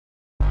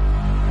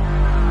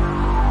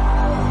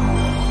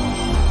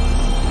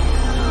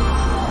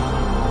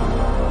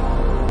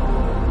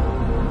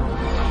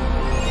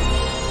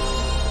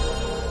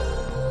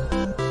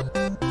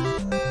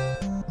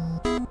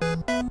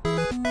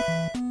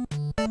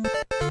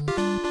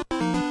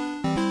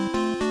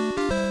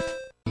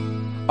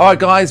Alright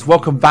guys,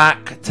 welcome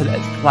back to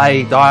Let's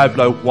Play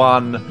Diablo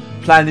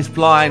 1. Playing this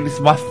blind. This is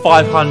my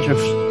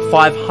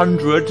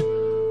 500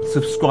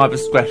 subscriber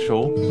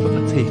special. Put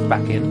my teeth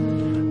back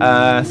in.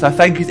 So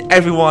thank you to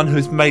everyone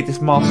who's made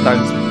this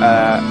milestone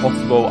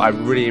possible. I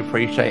really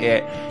appreciate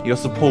it. Your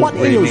support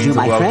really means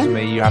the world to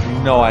me. You have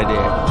no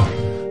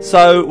idea.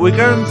 So we're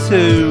going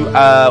to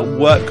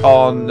work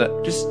on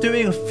just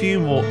doing a few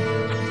more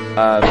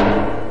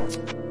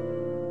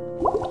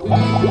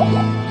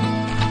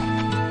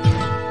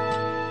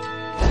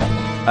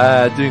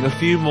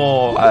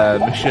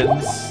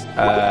missions,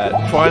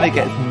 trying to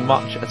get as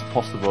much as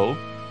possible.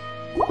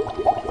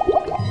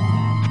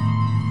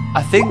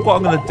 I think what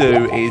I'm going to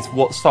do is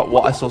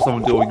what I saw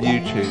someone do on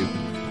YouTube,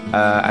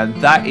 and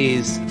that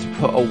is to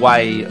put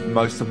away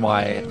most of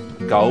my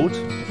gold.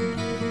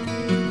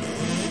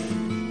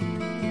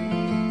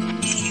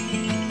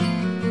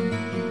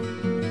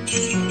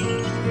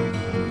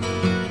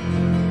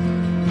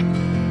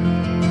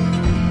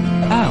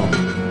 Oh,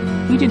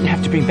 you didn't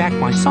have to bring back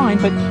my sign,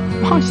 but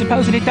I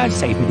suppose that it does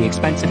save me the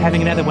expense of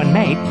having another one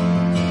made.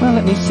 Well,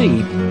 let me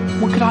see.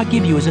 What could I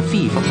give you as a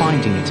fee for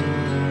finding it?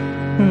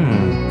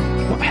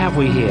 What have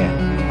we here?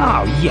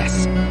 Oh,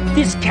 yes.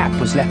 This cap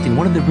was left in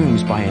one of the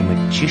rooms by a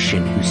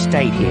magician who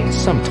stayed here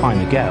some time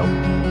ago.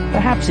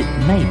 Perhaps it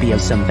may be of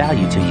some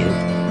value to you.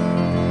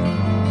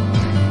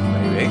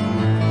 Maybe.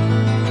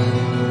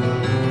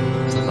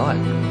 What's it like?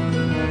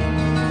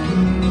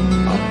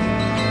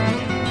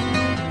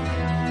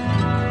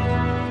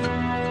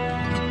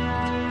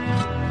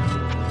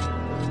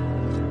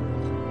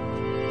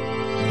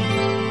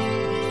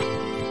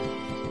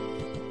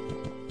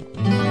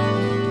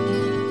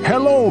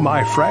 Hello,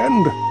 my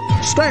friend.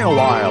 Stay a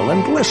while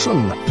and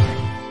listen.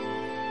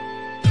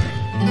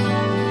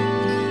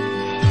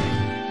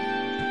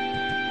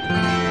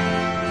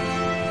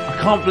 I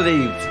can't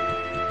believe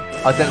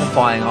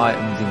identifying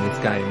items in this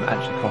game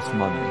actually costs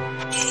money.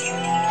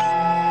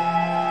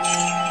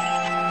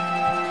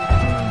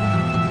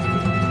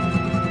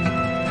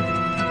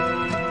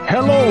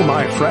 Hello,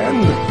 my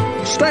friend.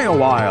 Stay a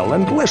while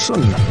and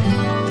listen.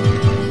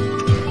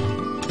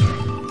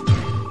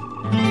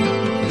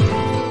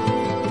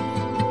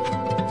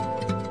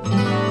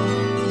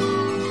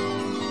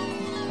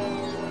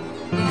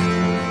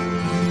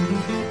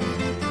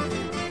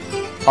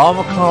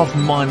 Armor class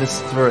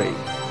 -3.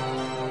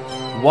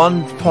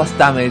 1 plus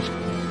damage.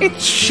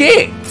 It's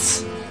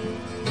shit!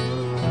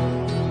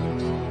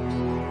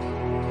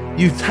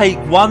 You take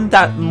one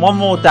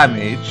more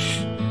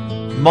damage,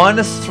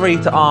 -3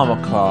 to armor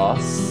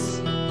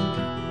class,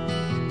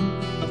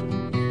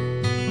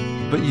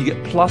 but you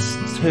get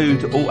 +2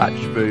 to all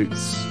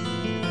attributes.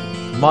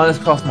 Minus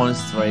class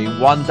 -3,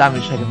 1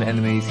 damage taken from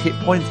enemies, hit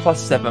points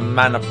 +7,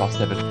 mana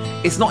 +7.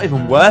 It's not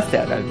even worth it,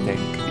 I don't think.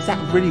 Is that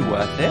really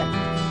worth it?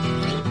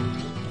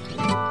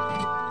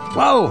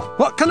 Well,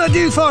 what can I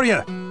do for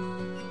you?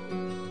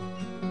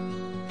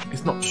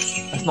 It's not.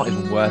 That's not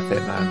even worth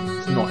it, man.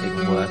 It's not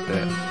even worth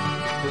it.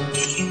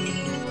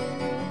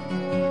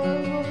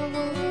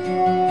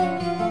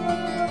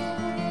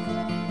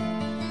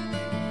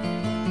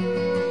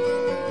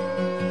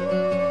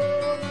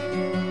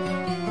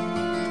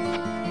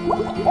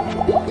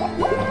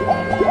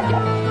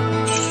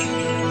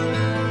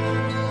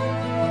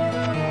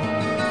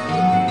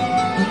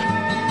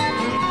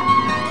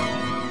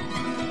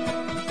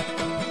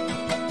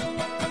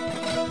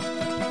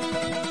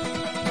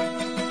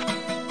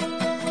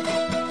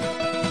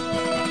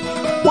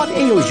 What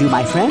ails you,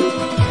 my friend?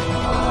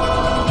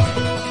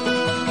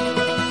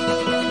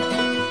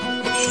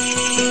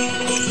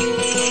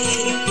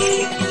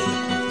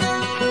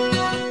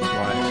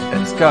 Right,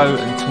 let's go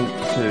and talk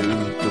to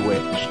the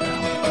witch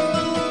now.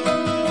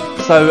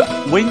 So,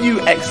 when you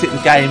exit the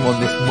game on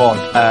this mod,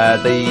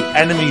 the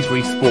enemies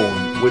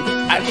respawn, which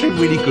is actually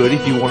really good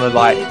if you want to,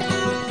 like,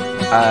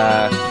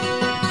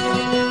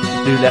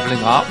 do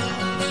leveling up.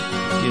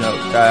 You know,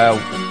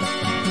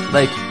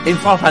 like, in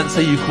Final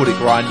Fantasy you call it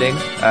grinding,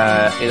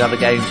 in other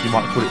games you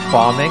might call it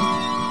farming,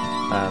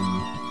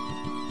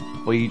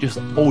 where you just,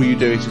 all you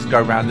do is just go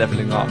around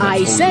leveling up.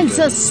 I sense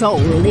a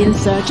soul in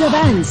search of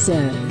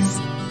answers.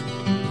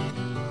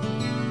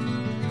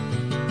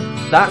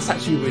 That's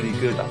actually really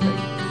good, I think,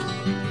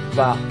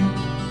 but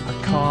I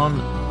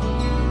can't...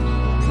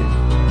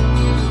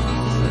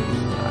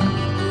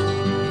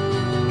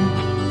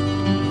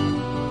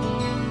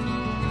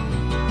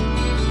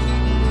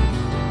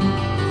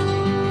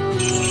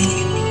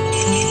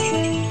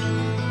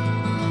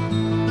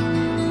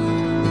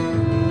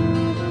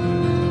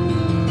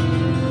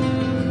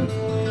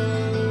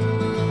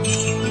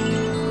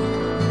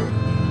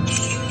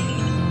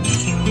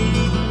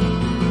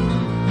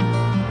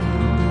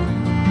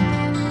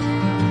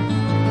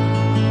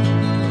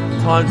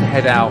 Time to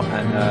head out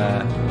and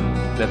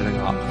leveling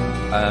up,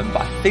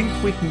 but I think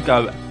we can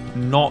go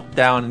not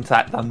down into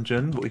that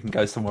dungeon, but we can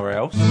go somewhere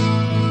else.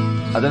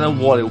 I don't know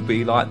what it will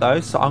be like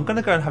though, so I'm going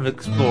to go and have an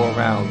explore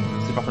around,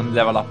 see if I can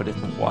level up a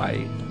different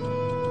way.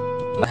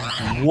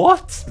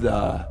 What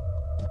the?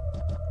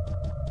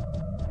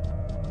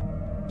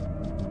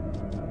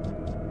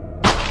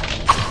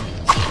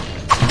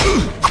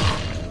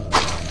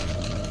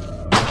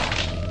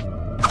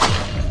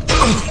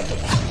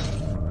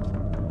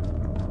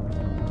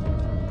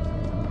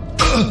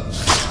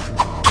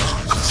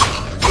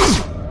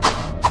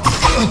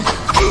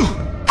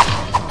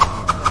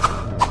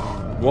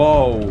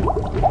 Whoa.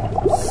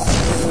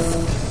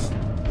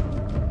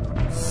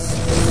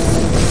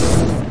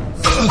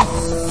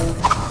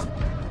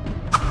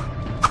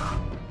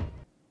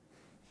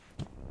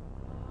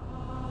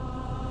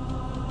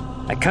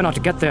 I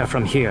cannot get there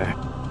from here.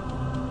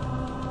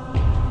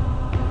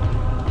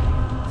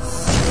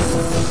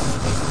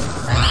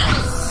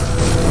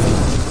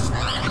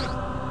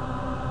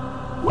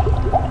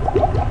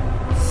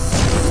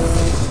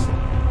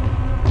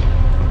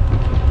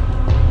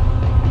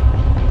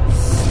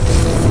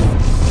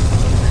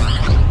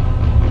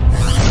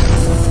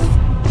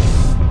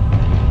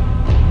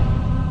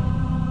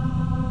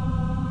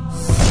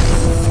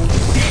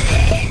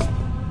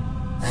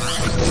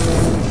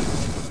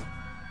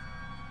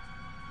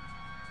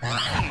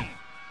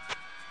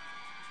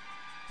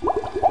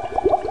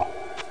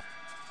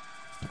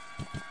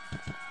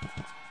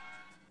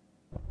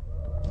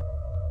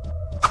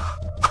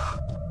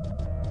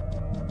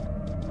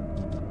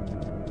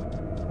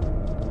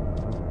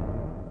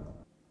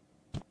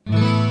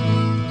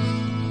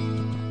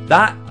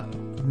 That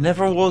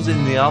never was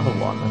in the other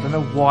one. I don't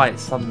know why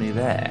it's suddenly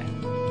there.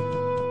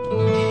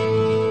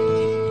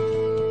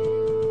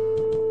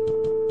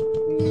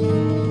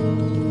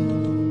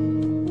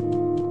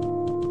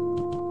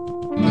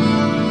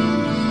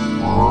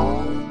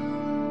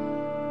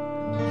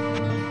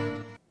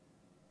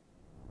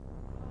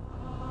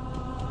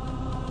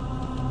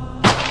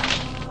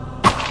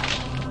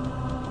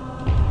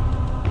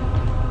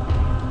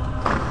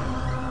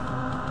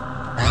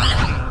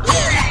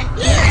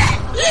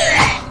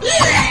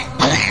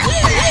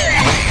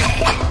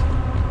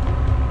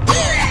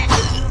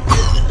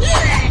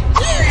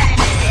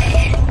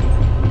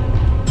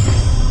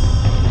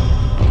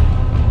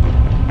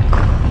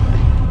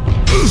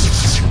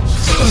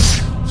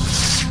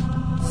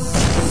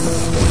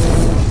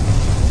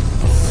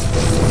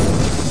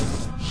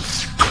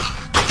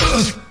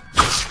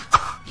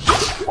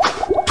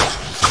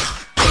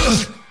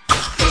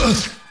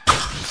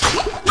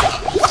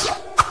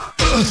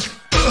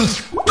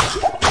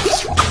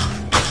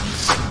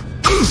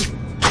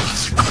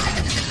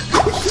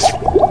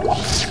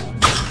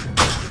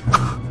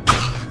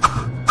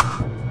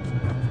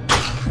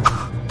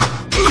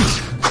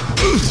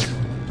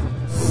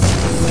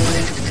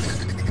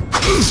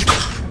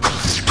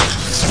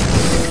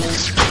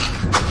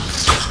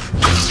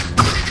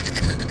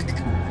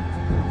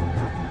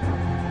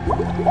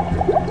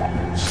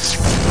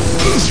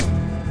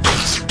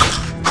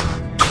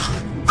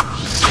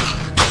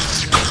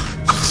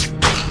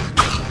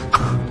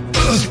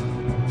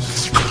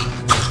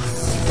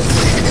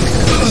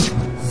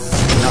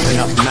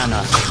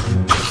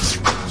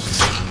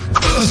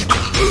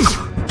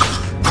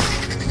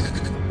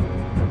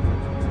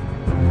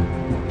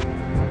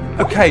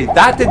 Okay,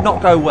 that did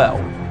not go well.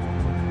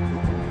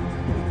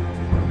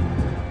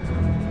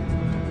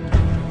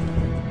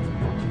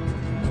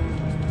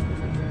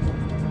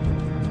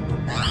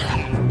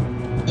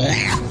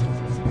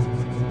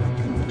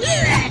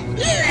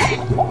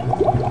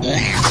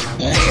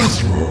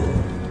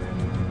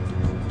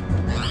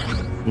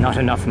 Not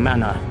enough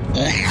mana.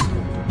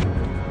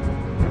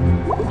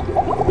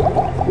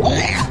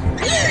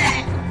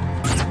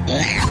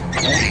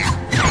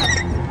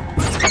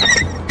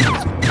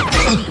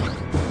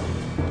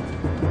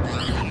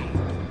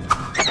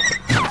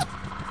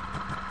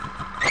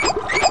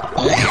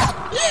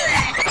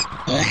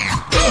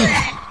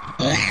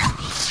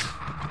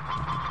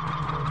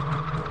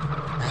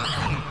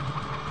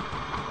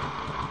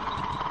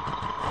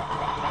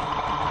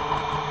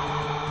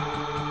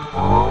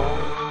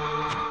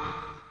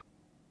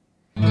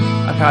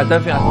 Okay, I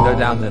don't think I can go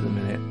down there at the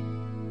minute.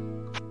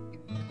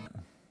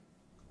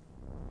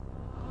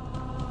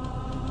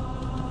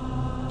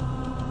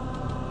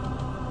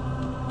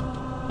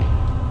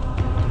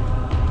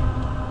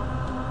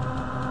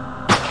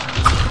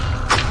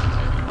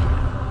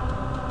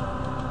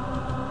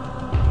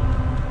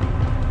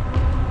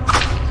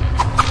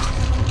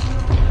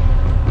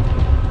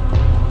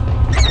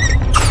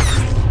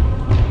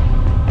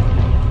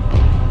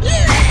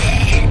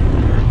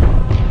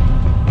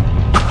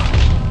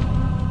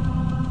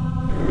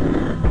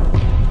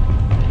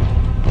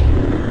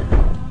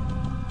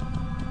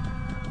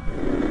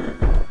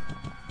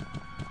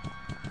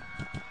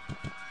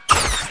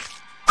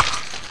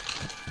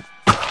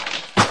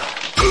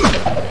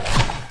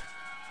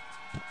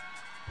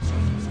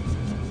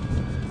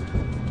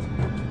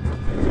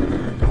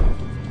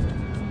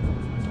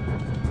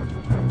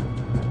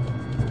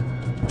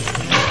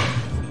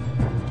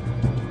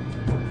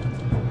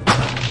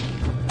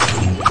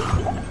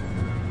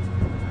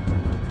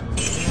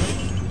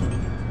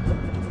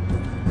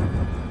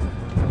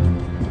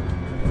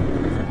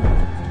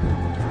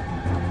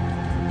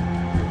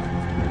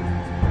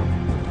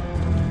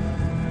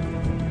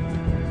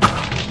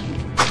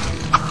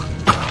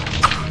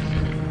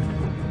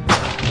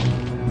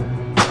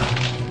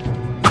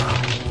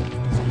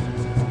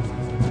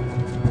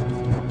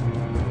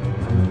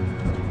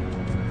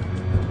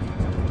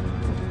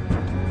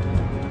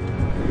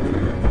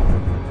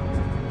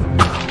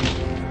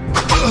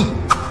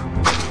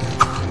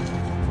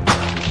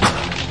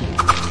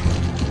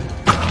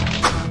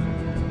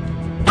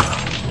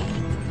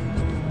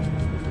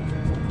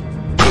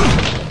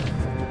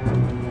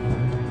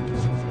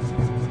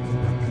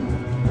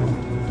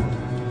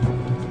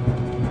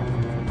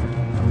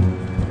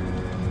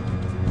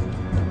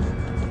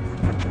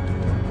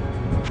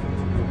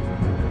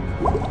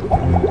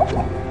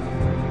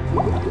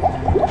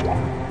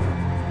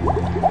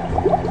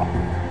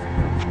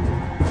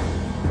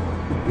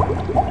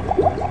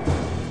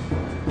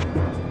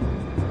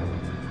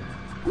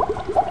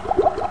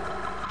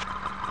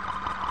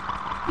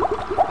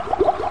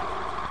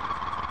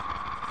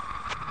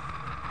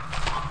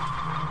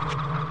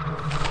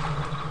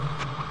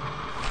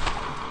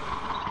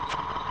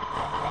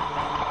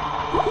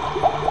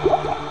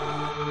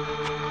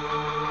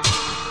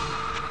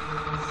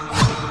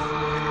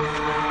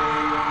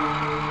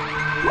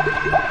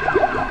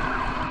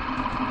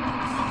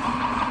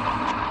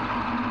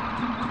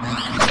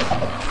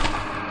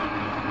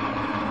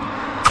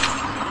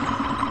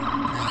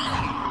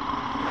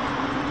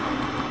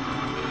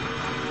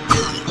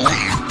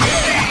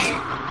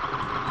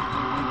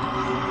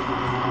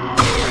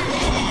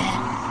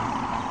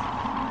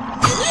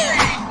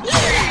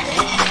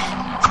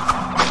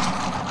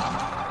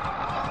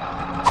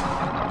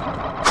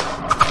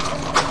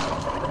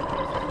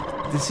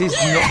 This is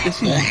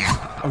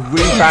a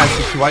really bad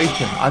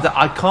situation.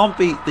 I can't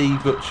beat the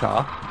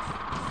butcher.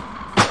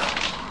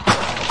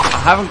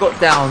 I haven't got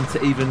down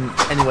to even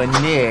anywhere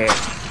near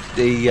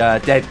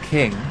the dead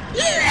king.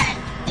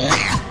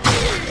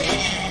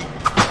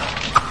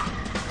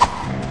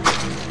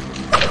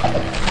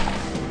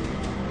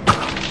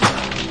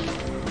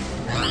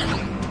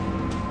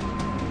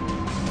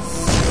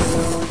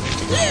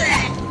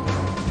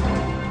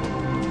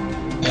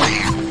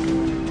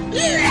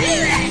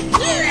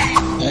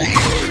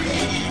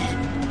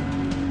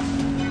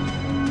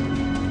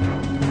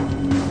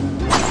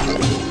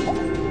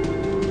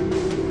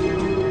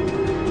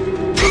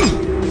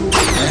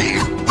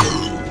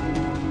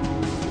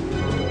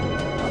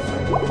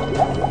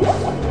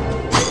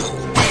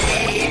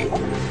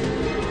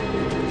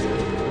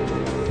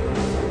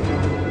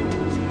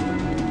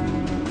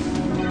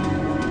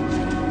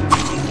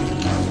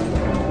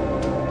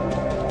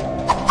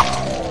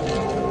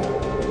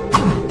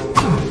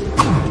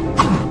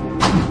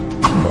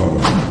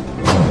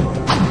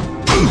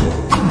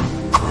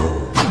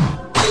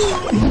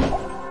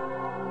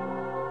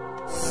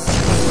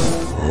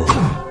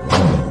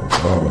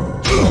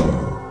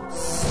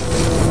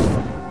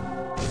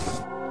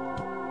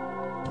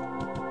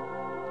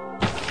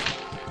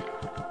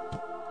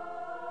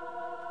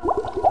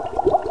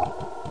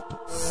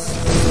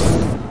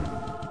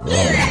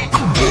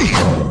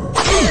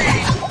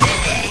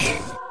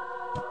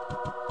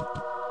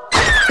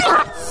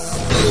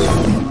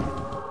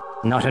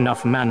 Not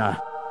enough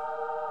mana.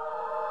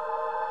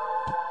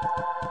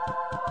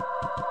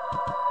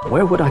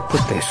 Where would I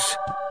put this?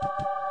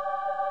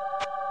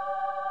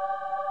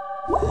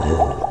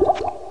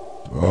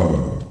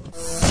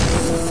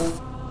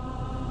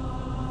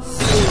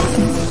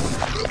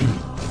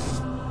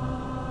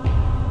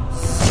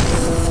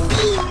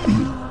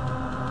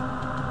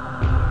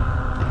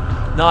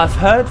 Now, I've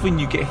heard when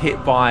you get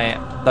hit by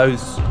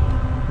those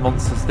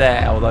monsters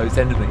there, or those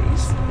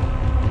enemies,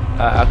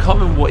 I can't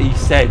remember what he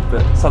said,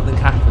 but something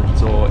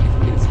happens, or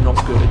it's not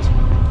good.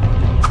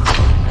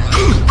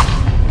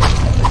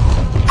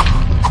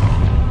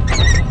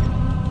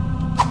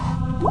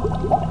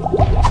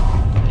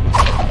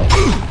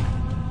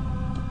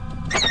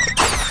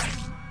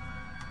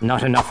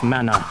 Not enough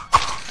mana.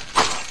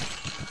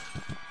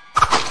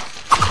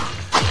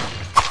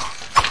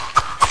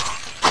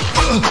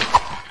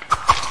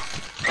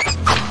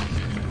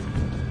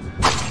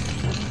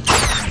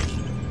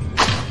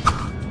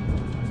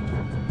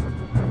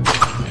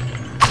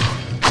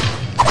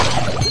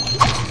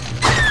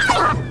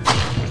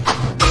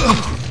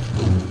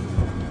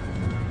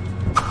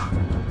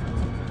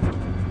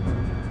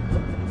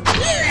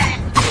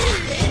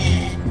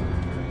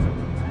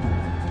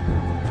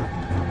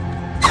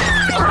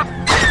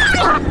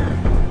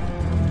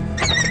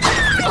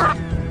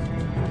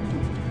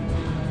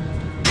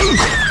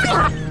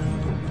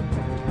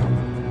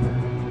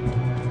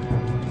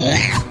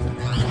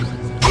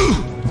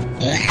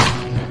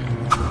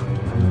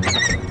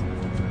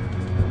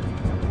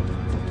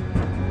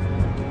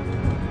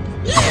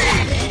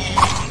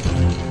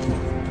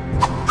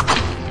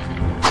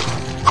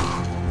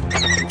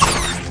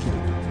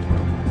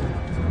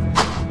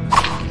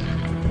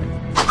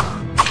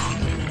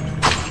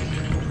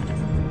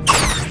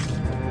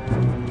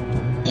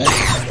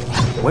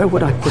 Where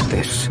would I put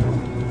this?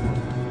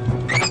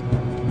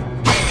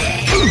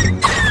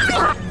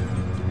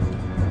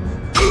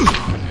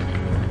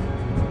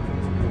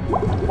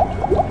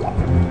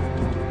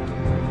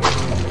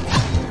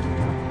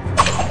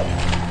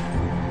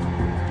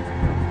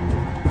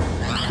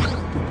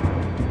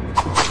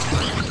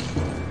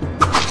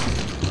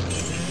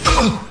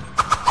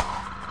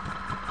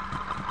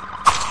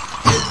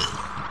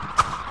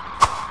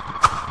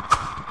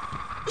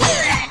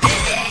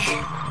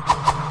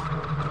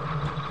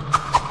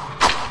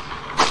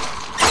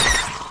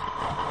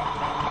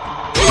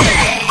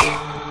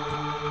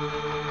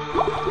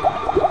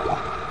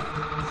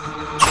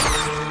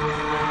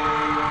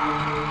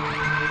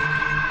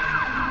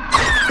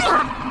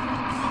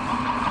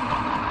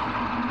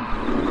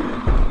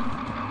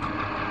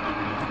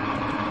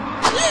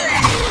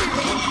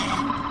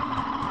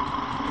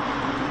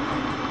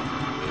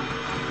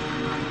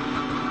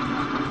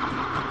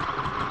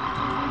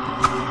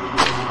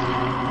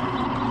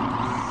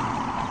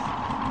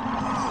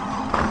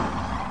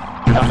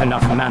 Not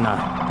enough mana.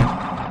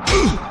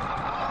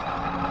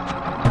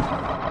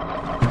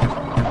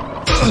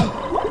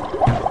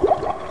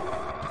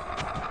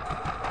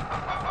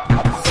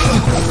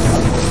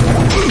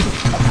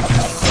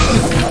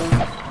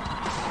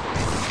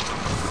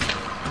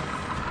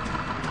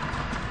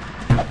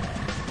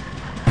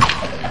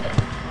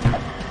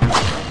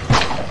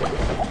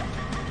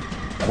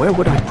 Where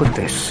would I put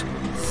this?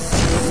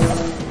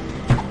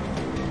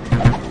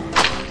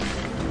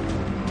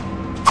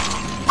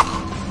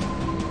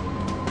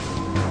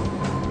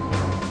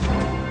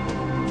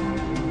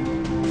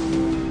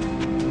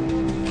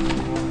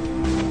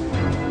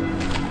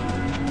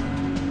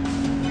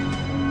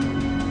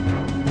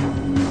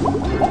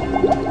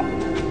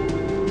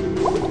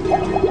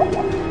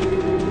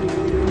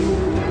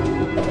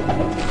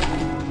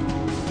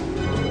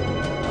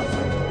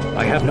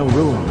 have no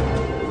room.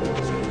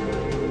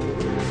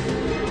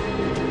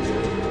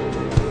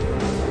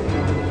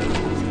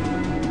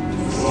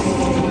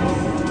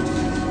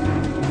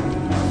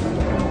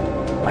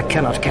 I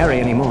cannot carry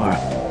any more.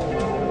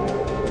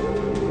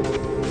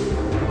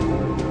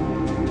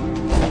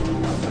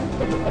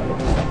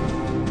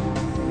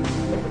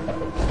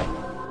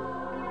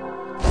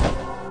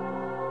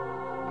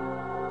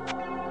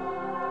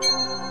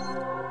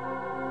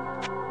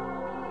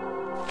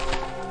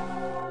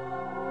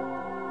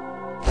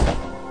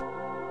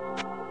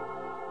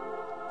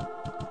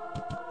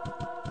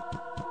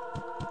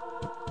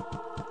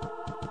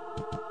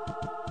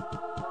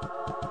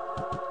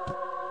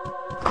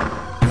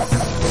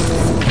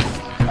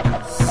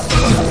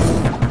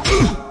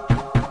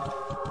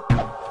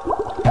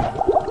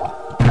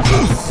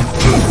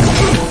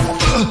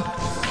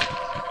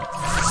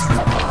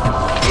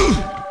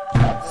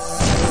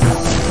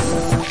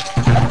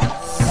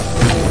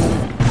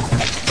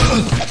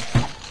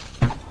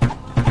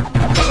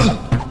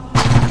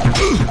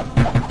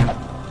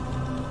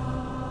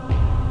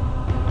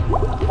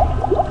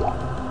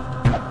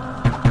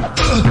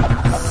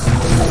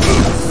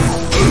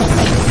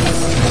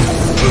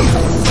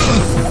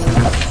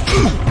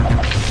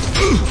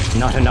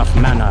 Not enough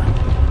mana.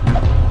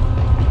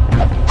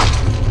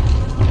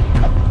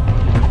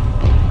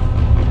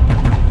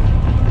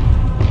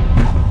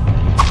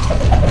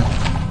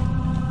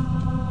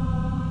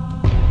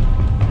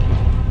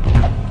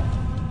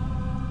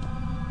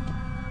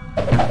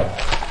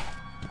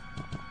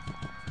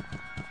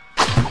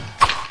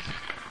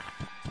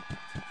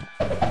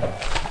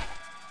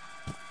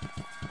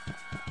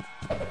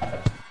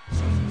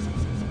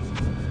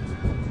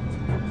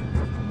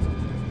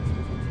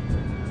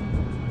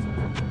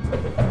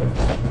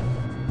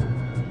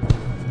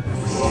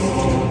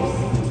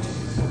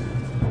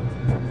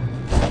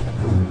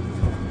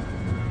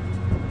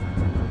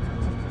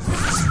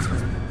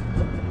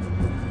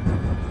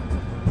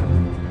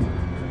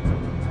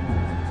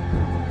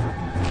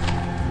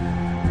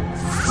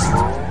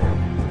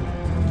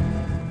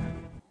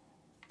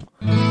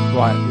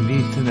 Right, we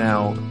need to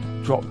now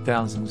drop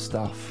down some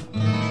stuff,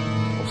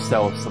 or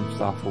sell some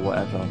stuff, or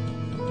whatever.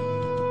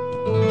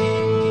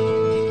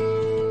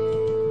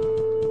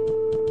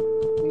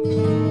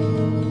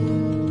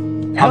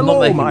 I'm not Hello,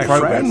 making my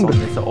progress friend. on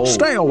this at all.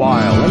 Stay a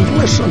while and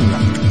listen.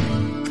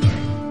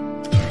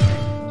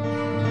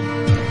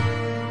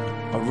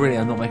 I really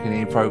am not making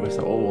any progress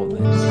at all on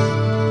this.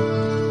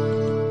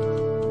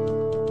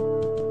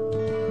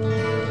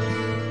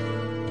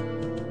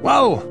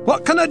 Well,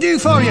 what can I do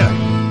for you?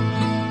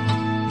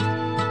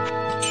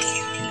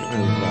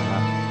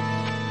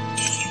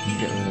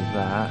 Get rid of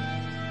that.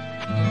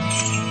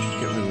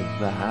 Get rid of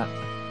that.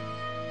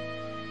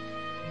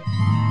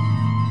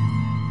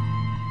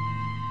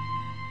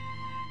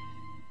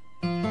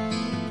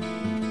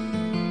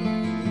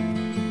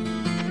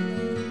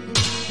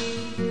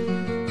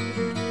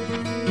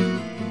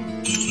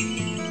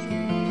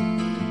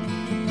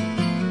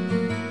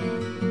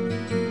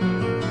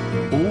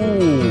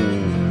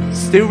 Ooh,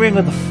 Steel Ring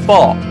of the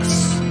Fox.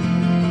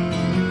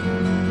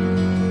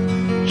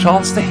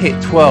 Chance to hit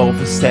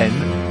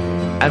 12%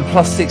 and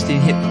plus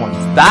 16 hit points.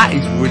 That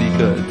is really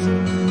good.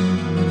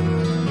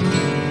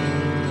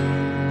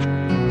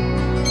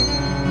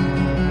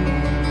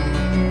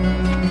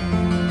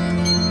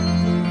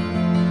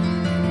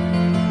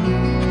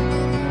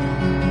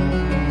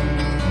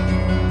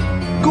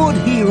 Good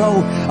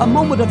hero, a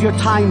moment of your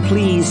time,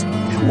 please.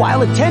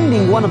 While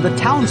attending one of the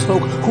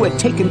townsfolk who had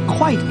taken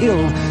quite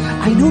ill,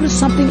 I noticed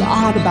something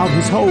odd about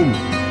his home.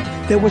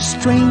 There were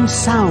strange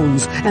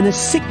sounds and a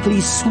sickly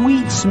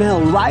sweet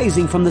smell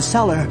rising from the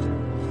cellar.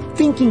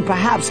 Thinking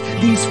perhaps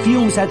these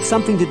fumes had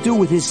something to do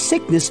with his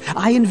sickness,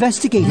 I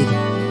investigated.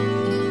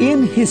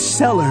 In his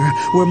cellar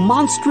were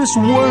monstrous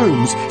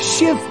worms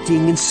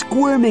shifting and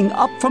squirming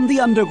up from the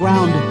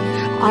underground.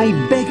 I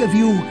beg of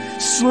you,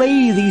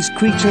 slay these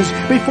creatures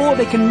before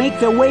they can make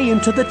their way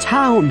into the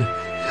town.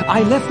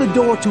 I left the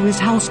door to his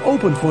house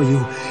open for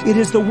you. It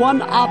is the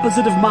one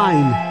opposite of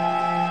mine.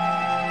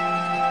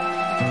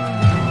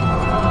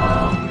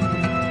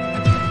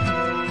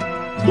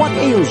 What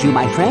ails you,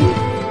 my friend?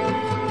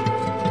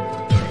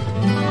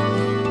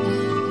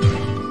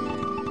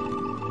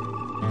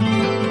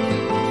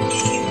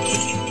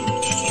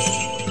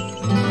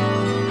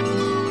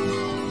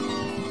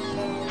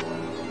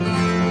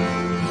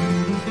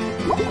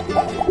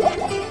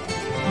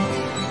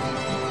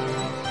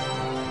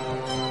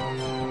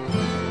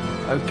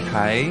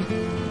 Okay.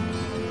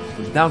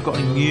 We've now got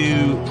a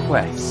new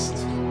quest.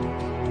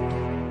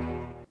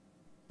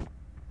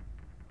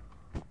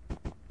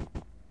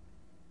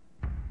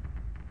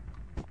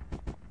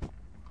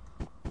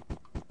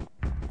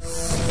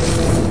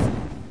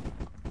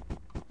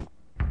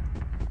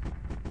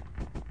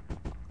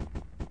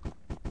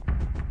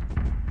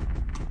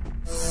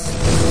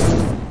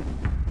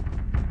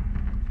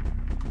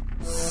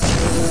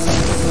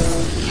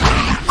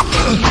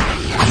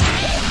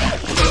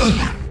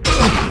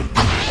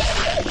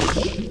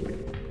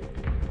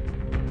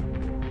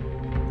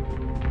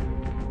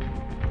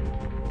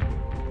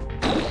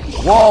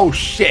 Whoa,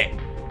 shit.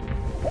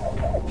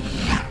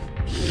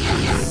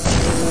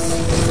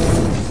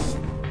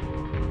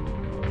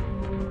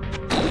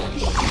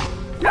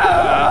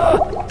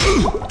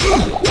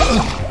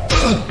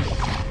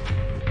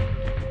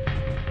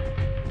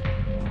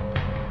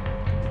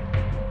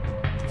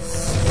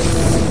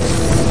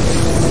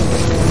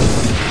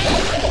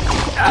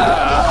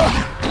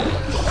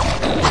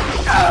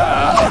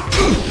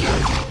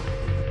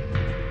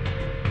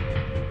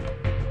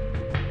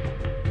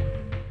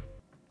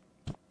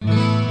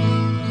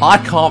 I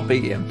can't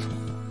beat him.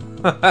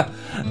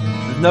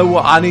 There's no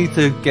way. I need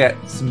to get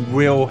some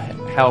real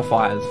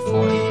hellfires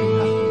before anything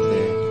happens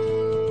here.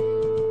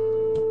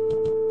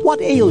 What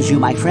ails you,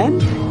 my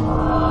friend?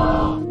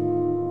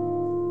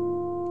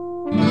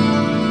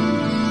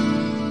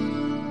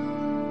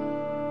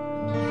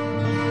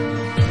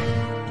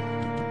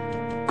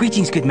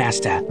 Greetings, good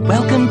master.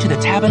 Welcome to the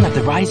Tavern of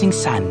the Rising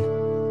Sun.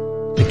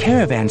 The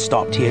caravan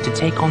stopped here to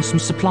take on some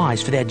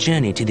supplies for their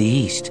journey to the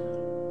east.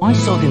 I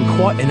sold them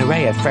quite an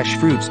array of fresh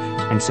fruits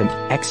and some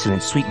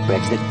excellent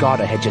sweetbreads that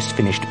Garda had just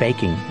finished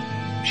baking.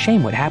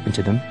 Shame what happened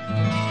to them.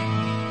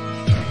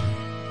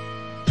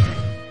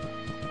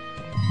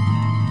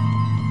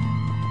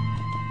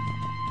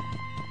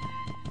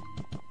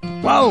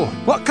 Well,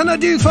 what can I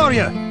do for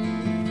you?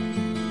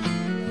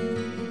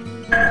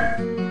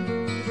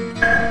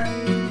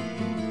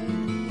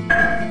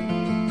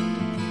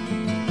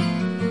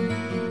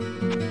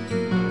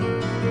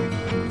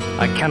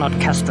 I cannot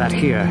cast that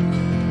here.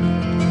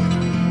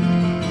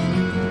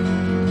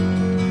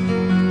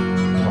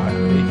 Right,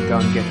 we need to go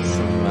and get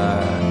some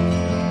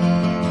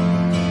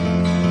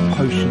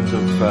potions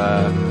of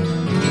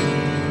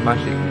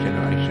magic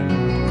regeneration.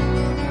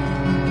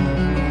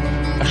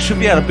 I should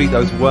be able to beat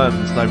those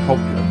worms, no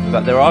problem,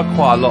 but there are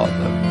quite a lot of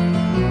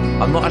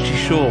them. I'm not actually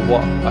sure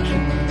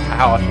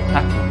how I should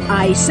tackle them.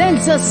 I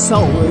sense a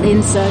soul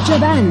in search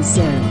of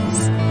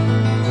answers.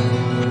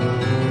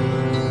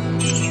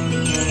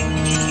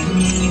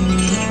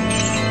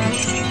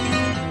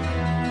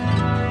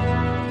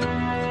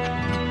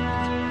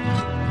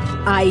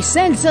 I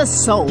sense a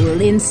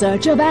soul in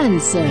search of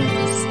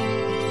answers.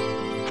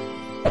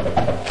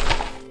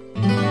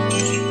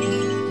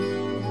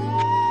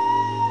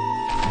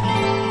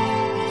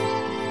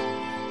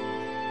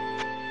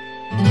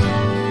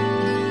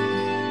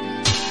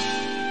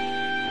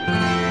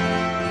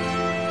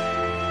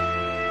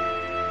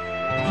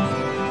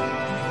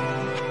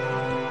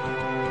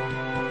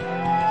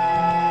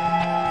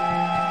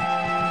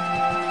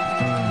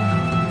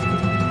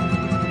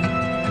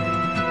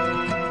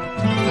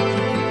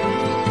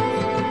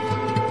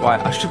 Right,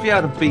 I should be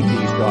able to beat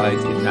these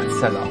guys in that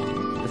cellar.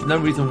 There's no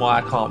reason why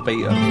I can't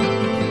beat them.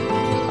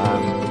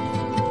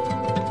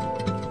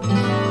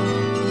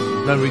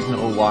 There's no reason at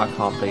all why I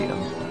can't beat them.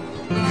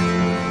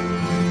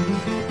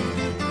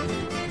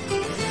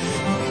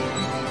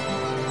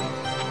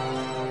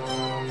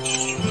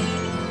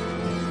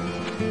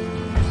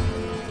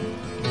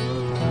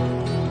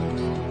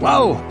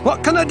 Well,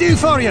 what can I do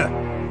for you?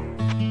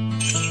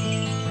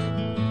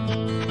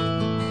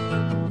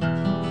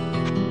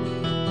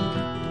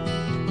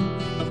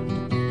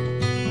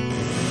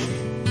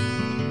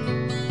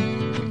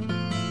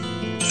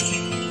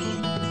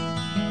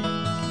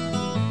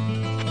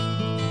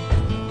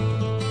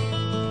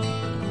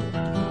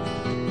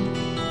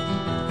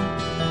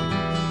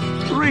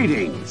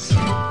 Greetings. I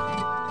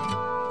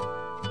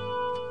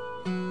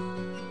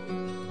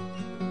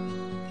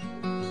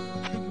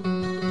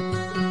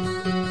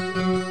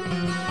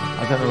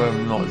don't know whether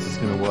or not this is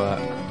going to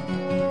work.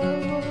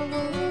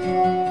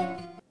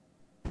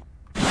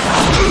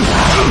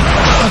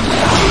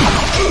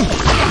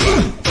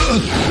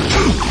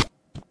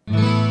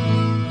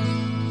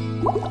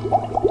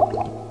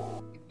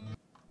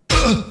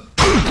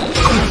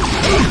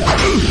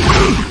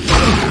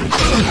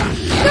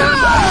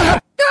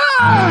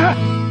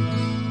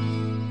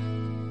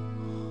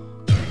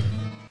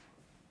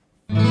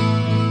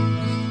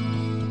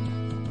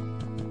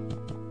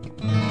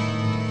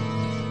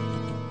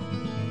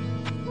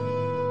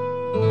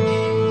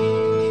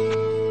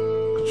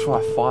 Try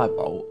a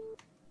firebolt.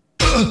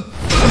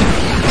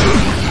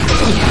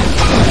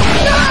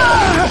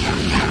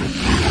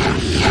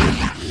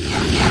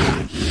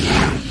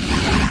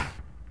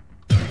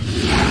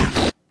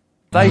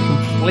 They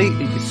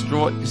completely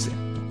destroyed, just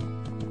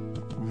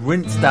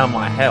rinsed down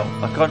my health.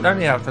 Like I don't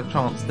even have a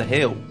chance to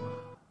heal.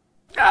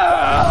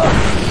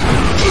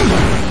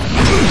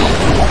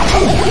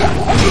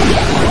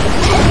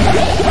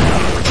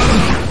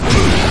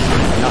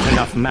 Not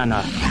enough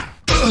mana.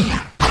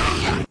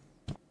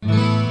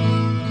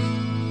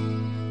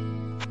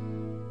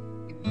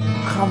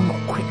 How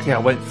quickly I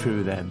went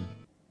through them.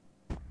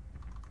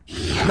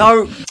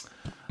 No!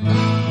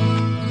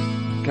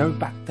 Go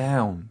back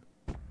down.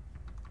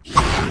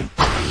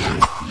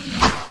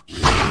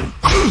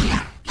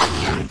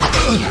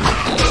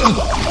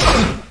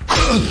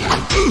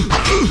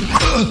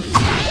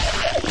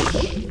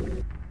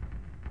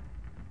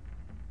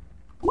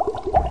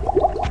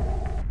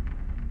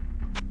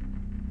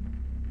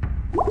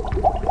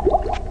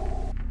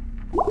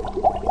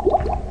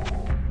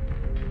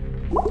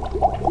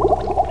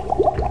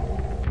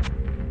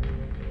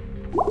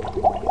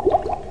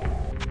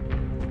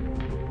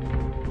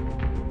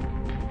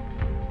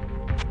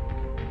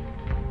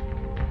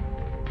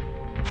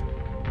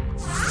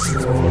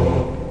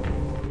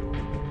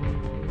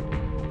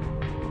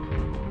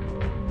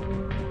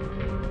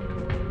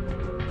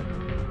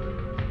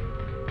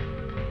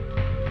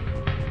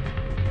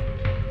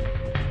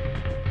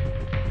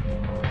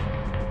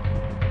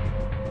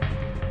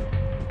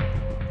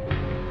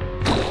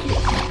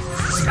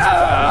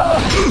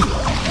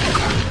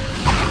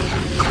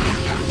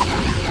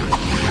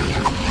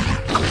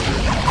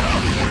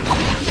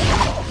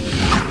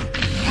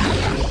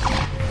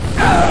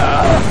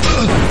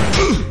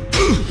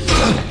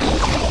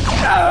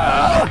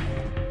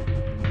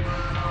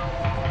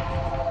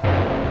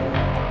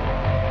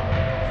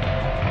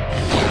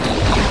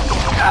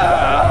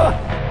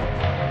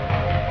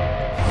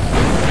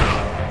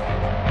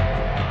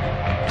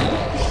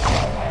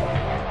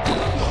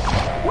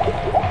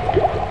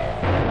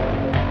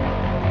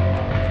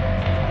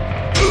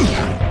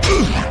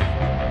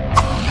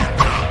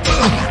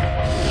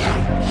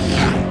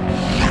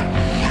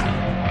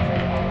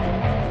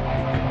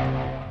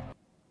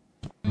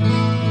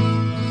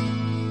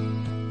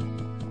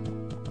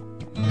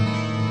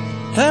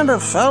 And a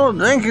fellow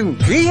drinking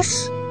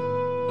peace?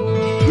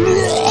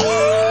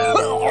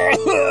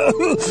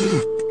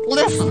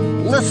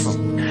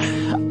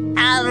 Listen.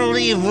 I don't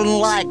even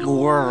like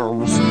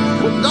worms.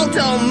 Don't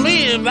tell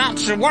me about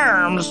your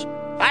worms.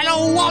 I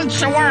don't want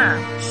your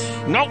worms.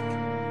 Nope.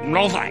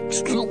 No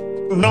thanks.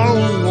 No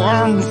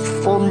worms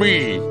for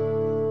me.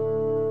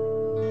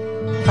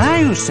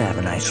 I used to have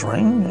a nice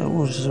ring. It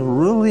was a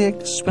really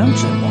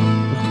expensive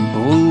one.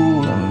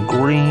 Blue and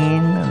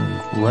green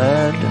and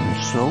red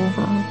and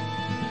silver.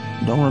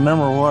 Don't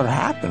remember what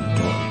happened to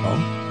it,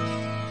 though.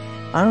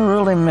 I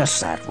really miss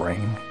that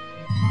ring.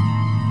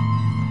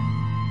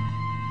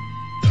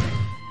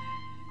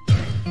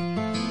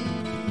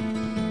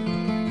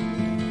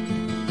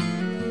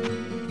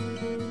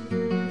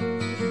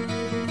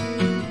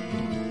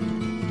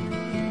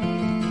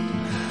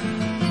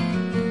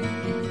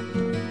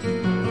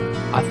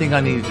 I think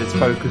I need to just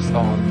focus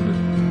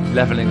on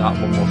leveling up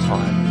one more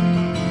time.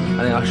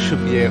 I think I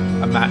should be a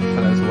match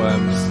for those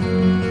worms.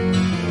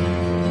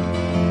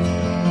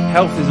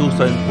 Health is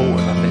also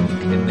important, I think,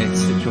 in this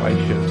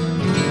situation.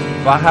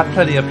 If I have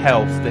plenty of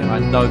health, then I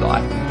know that I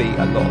can beat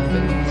a lot of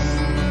things.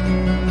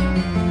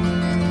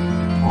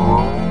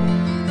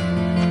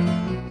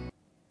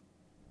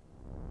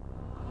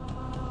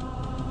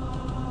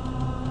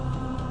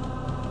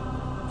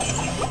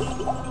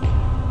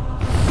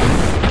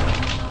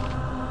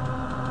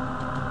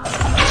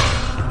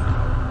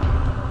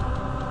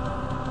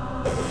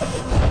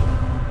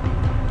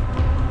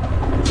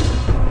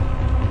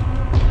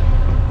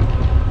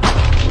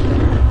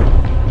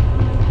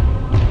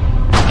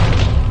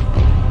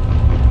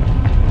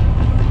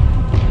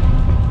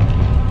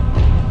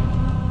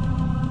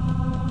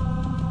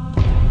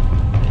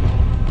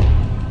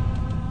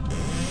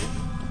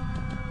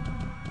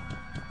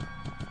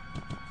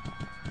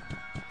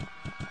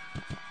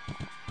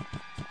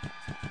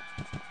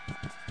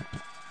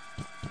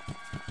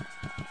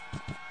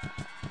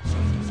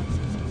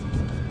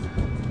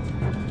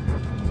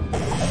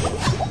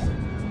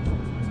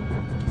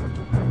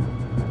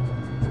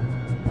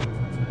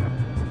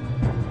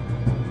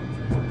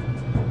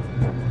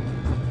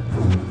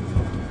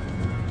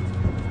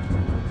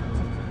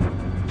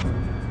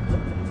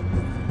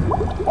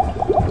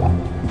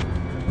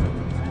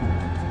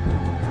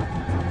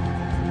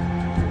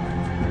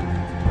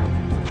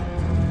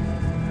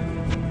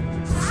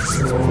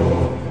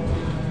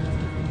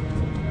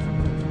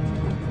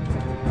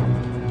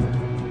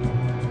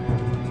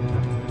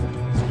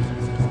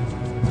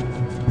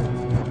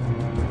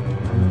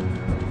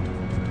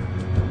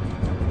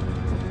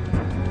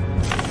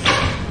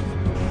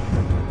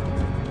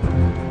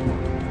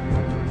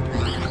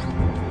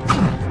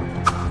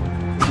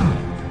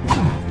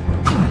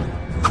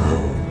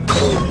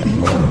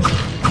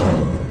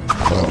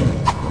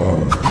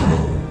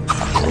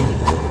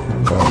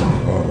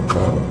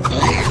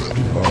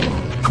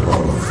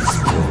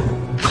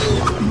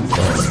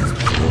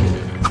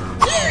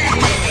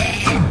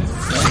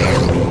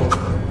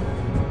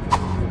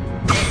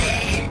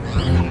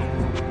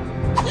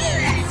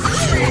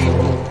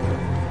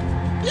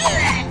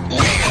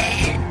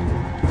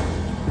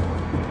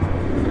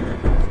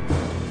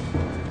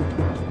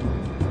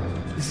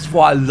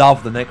 Why I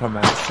love the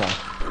Necromancer,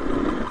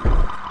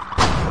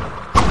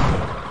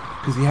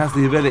 because he has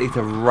the ability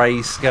to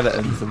raise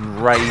skeletons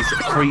and raise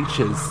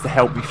creatures to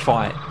help me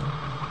fight.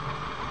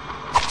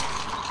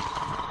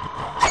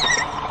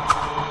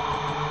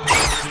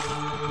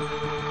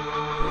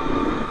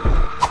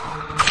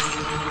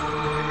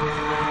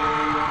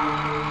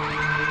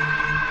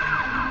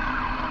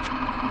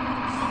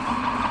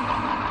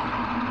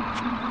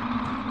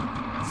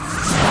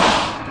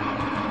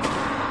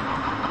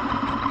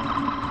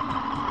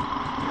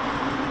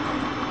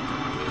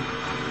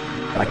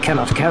 I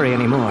cannot carry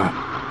any more.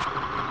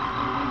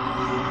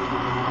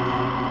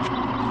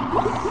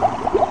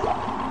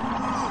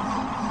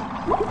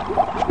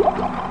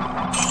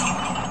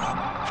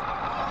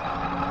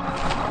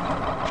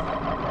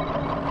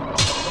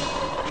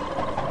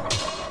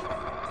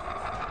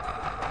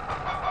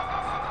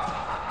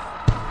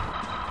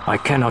 I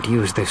cannot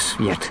use this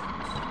yet.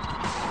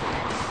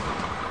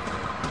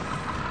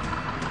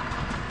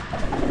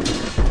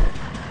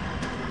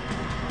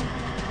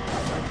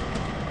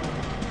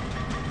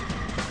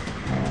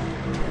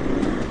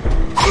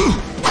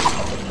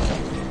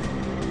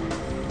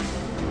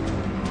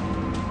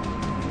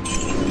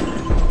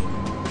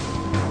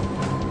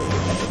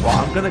 Well,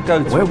 I'm gonna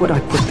go to... Where would I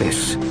put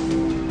this?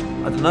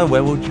 I don't know,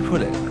 where would you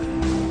put it?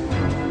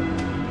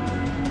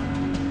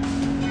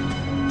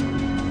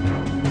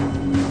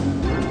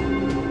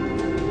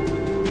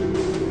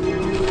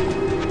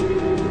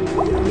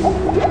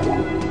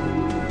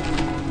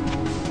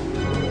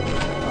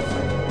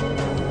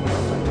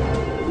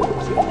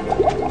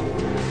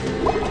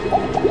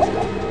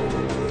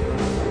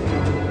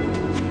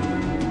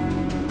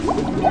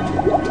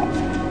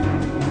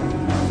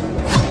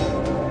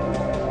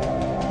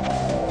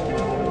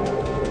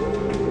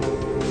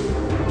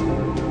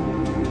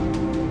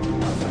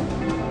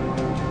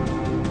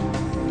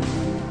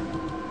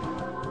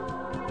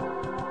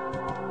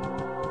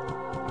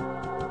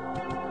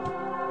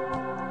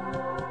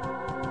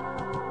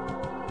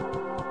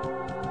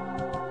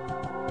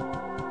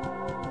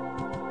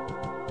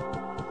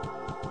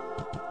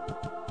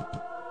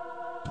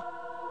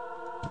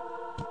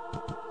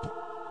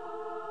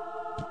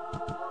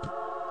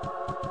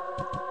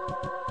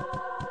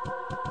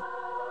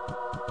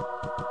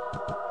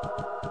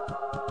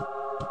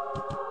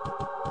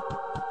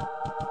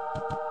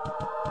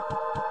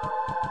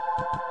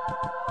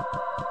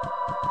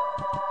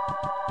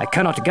 I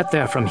cannot get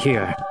there from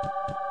here.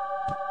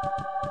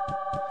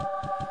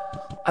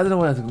 I don't know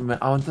where I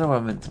don't know where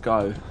I'm meant to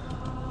go.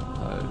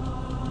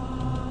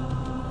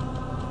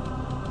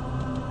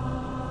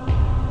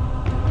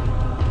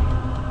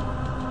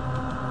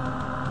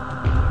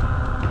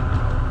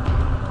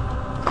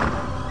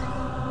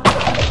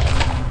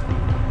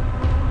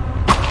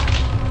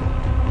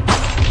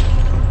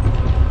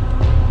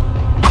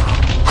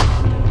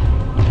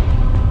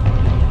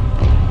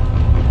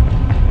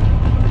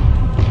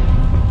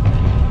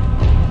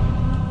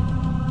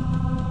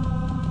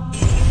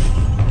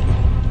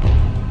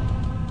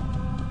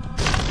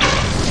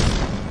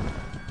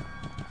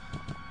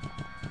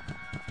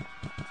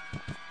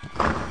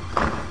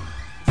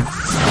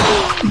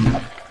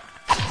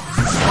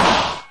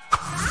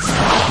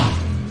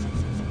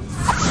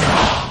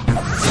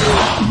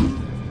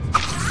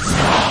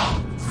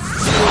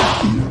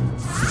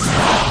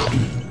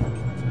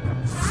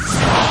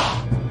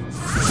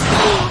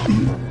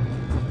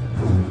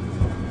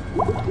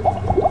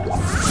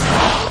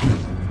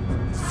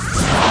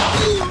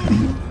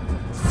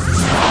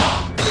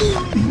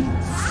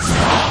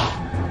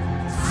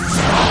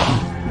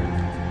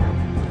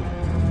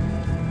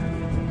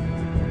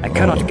 I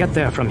cannot get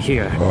there from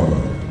here.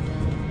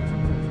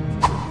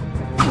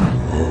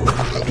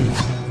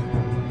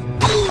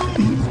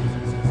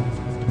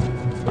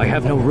 I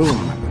have no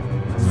room.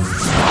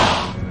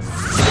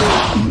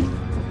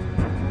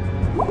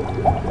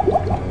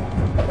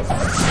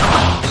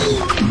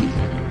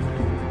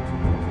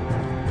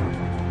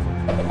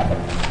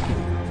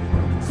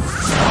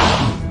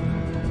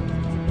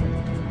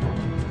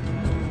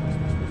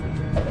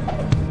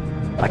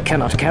 I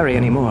cannot carry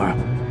any more.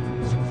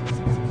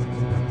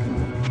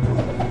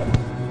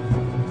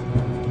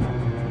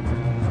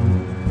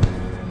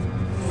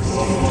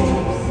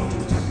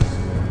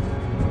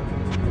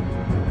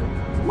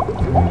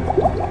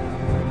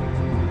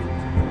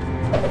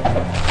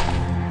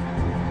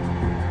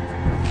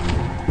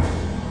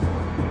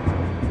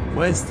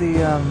 Where's the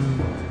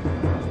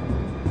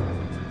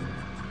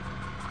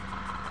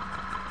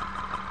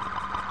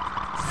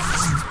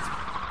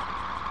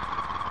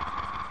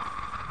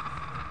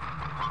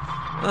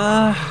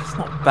it's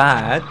not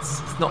bad.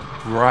 It's not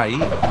great.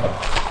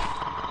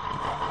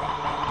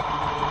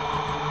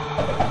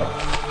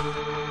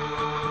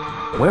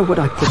 Where would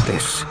I put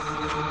this?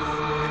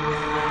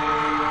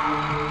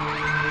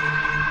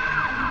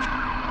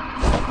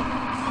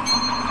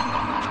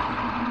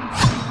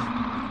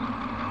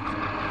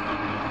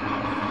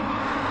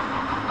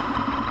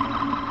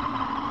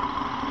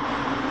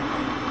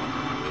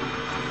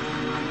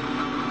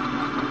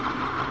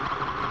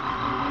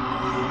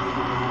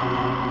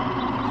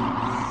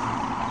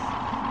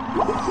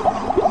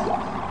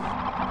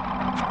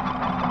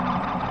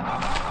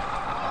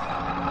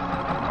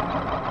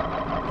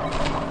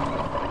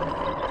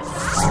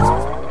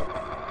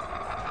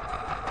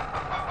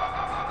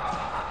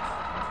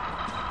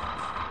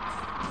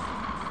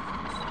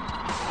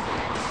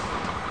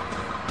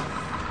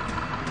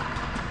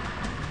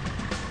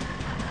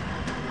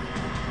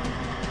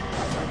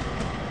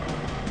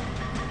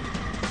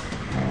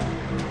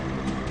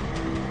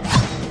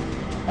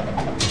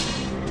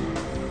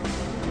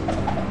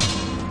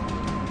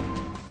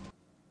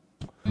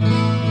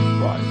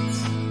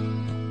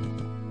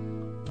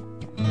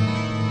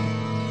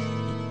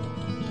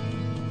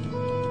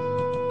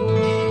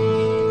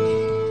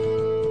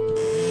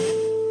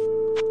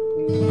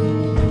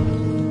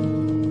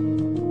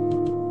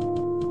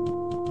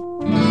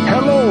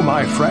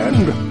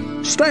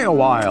 Stay a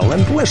while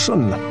and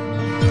listen.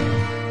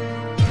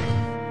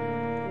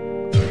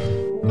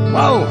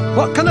 Well,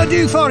 what can I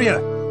do for you?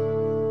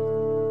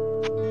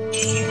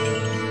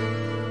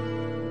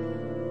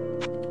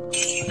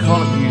 I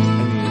can't use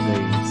any of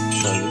these,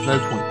 so there's no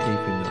point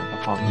keeping them.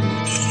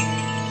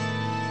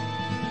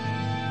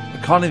 I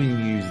can't even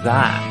use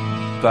that,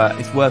 but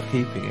it's worth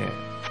keeping it.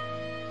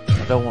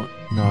 I don't want...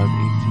 No,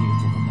 he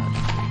doesn't want that,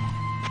 does he?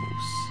 Of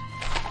course.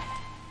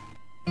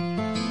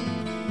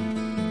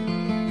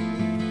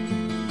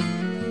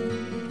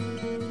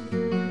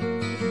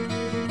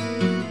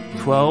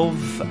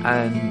 12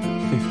 and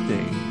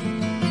 15.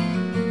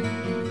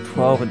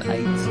 12 and 8.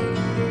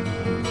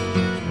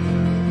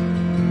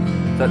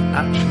 That's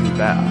actually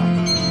better.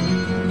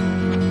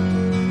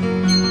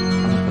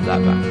 I'll put that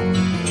back on.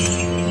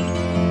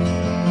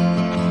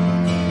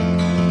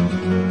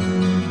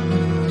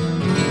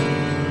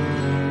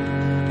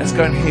 Let's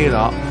go and heal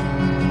up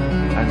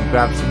and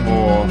grab some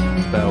more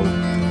spell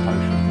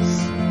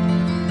potions.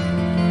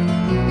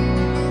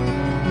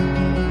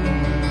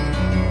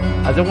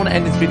 I don't want to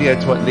end this video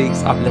till at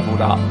least I've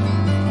leveled up.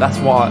 That's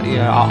why, you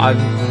know,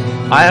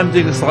 I am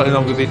doing a slightly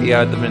longer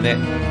video at the minute.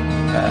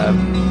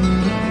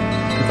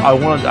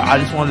 Because I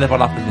just want to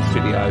level up in this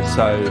video.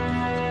 So,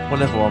 what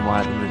level am I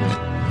at the minute?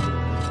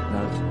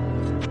 No,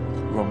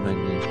 wrong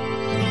menu.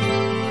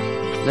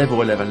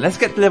 Level 11. Let's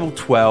get to level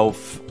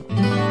 12.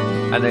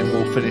 And then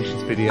we'll finish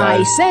this video.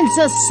 I sense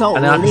a soul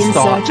and then I can in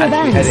start search of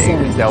actually editing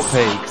this answers.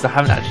 LP because I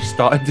haven't actually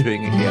started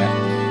doing it yet.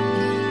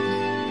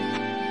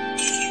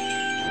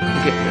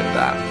 We'll get rid of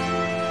that.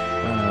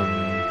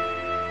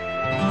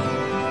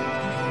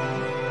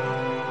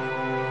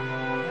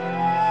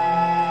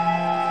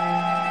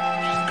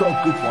 She's got a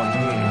good one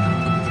here.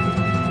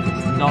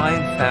 It's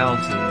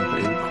 9,000, but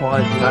it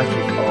requires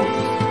magic of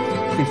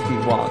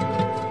 51.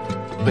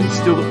 But it's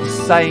still got the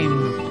same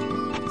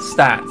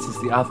stats as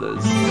the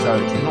others, so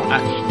it's not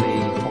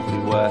actually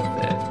probably worth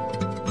it.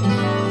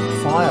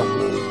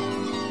 Firewall.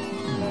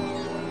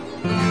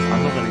 I'm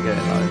not going to get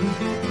it though.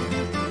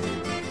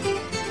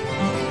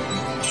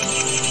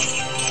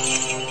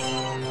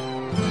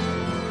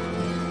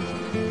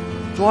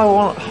 Do I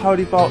want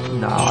Holy Bolt?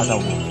 No, I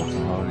don't want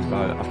fucking Holy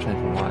Bolt. I've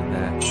changed my mind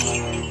there.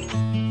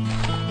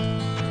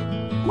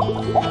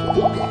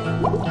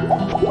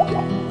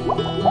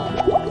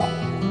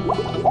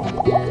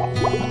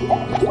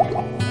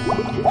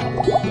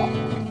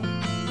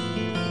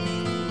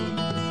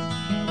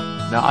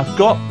 Now I've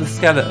got the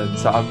skeleton,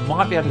 so I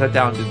might be able to go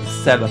down to the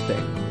cellar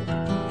thing.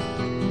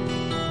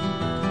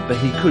 But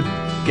he could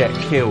get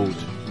killed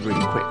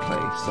really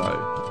quickly, so...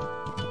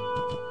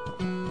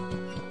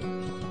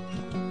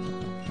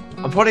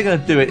 I'm probably going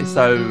to do it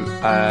so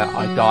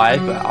I die,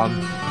 but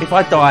if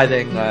I die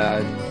then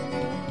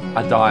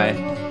I die.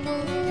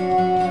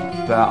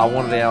 But I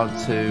want to be able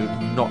to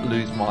not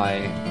lose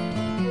my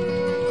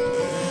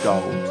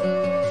gold.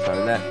 So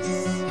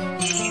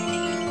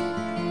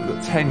we've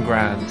got 10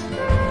 grand.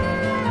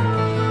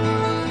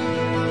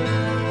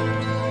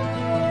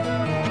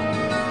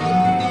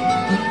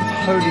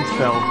 Holy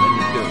spells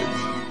any good?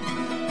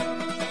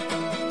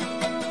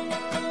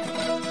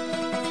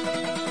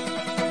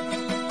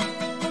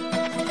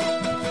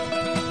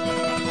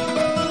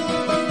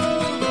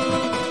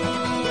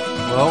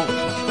 Well,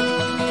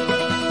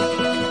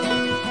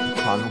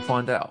 time to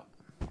find out.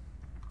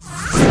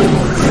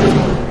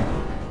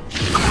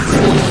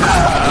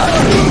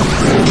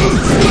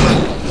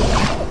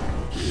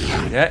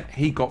 Yeah,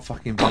 he got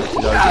fucking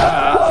busted over.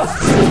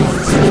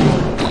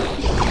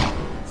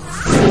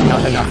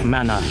 Not enough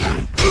mana.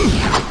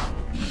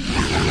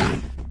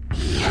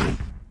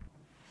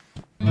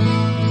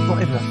 It's not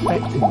even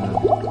affecting them.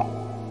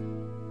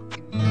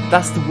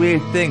 That's the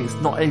weird thing, it's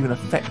not even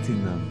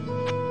affecting them.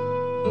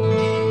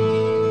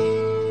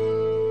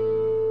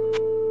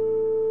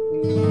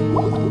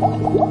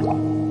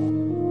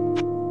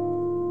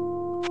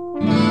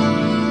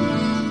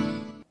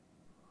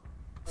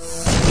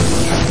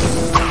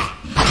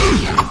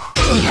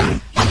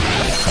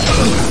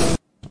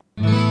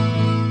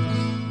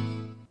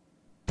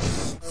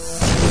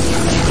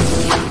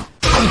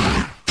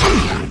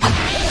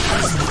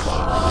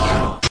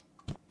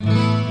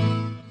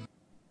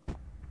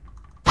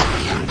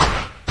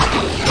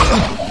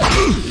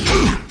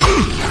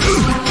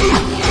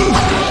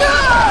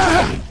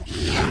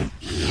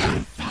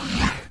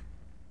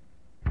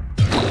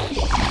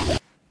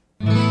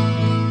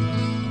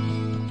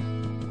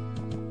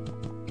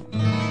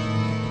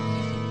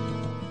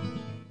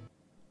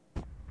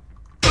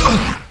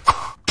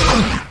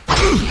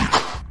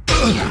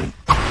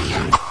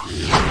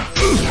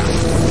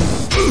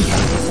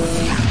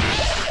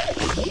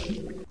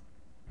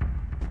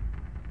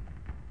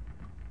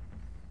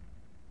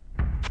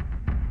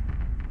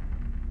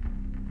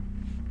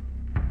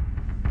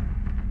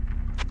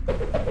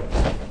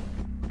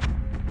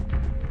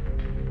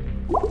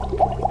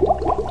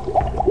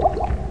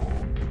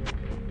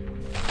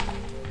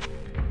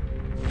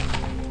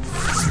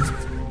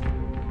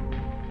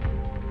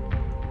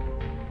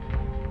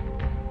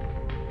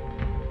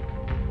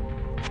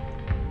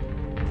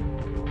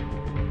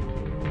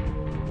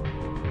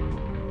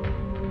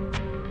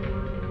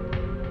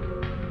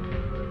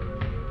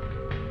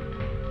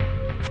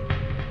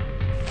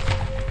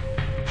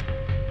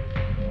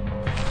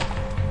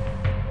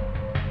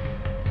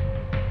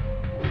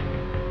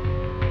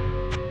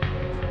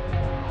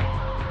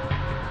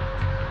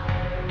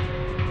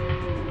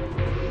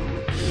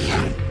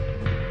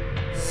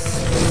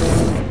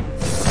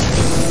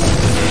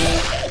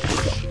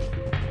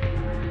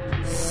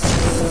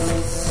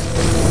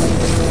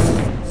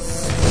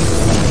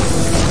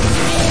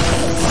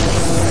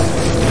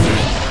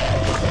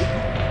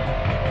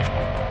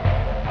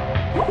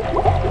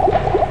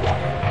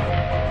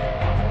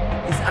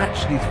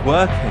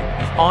 working.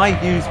 If I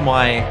use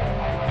my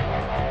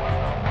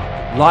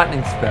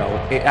lightning spell,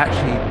 it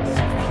actually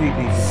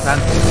completely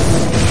dismantles.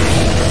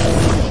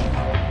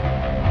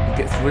 It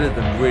gets rid of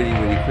them really,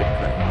 really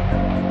quickly.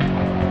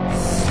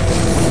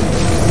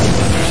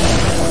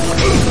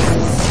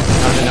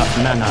 Not enough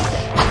mana.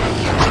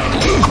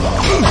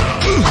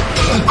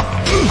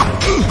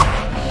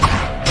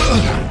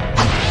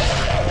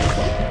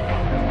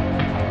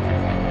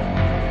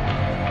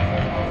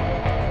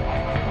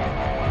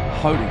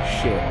 Holy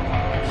shit.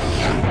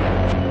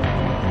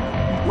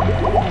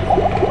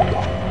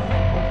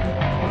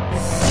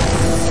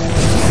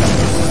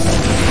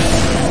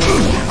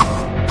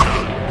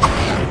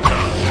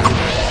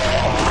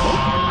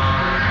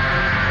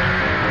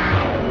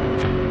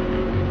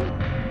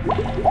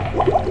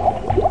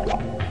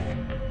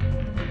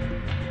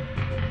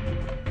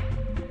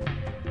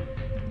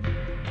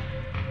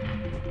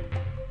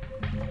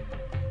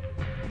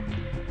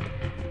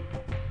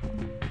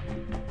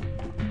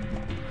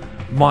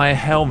 My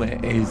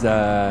helmet is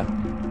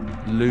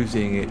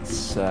losing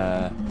its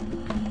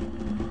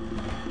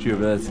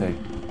durability.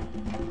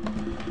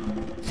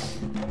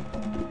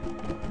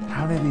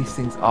 How many of these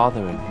things are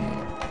there in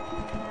here?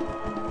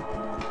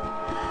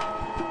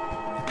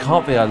 There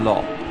can't be a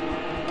lot.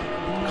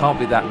 Can't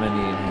be that many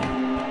in here,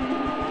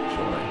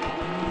 surely.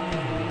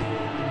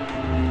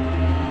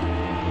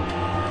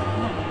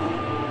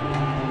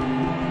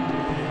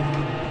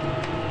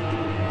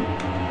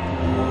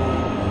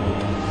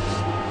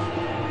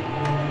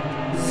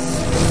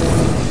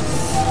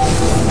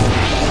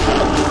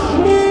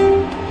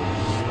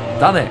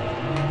 Done it.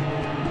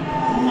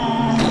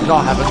 No,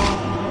 I haven't.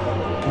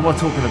 What am I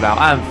talking about?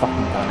 I haven't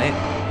fucking done it.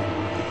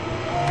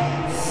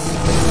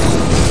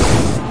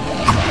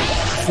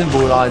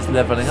 Symbolise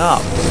levelling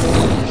up.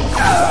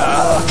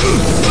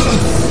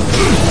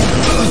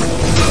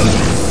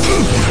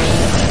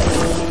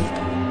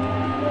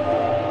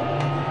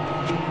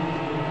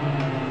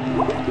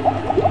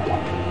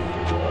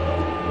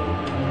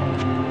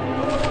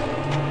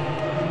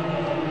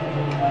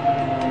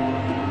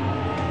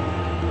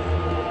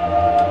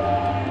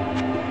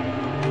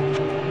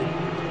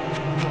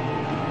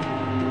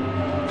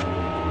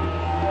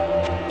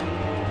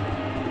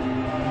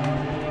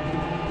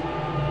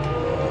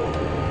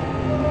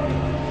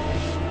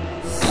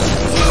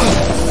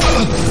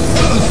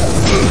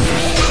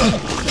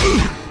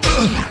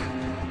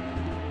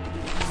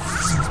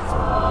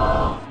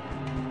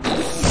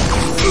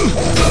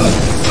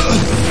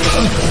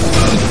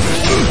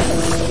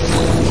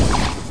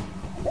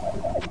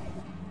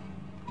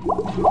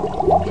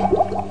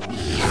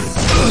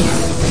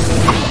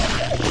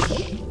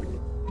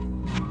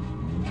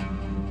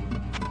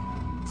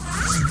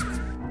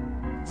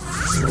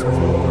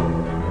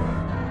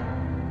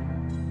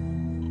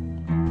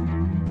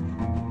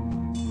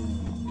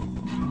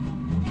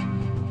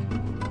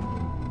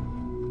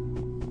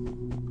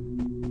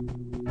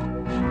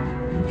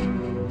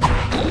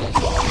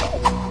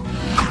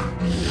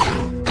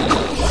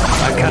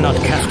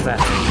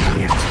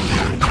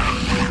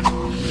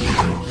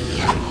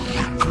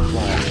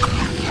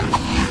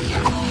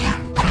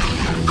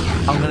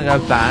 Go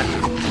back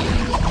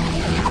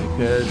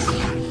because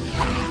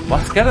my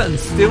skeleton's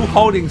still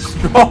holding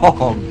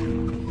strong.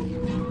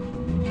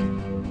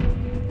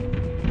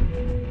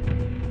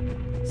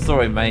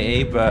 Sorry,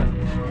 matey, but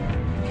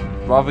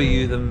rather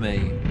you than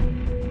me.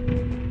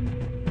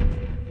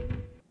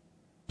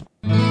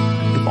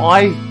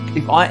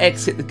 If I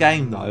exit the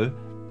game though,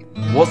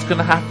 what's going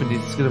to happen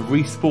is it's going to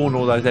respawn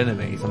all those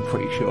enemies. I'm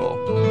pretty sure.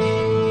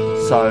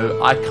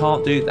 So I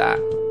can't do that.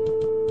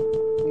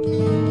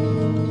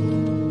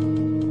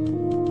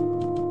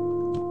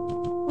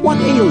 What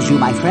ails you,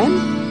 my friend?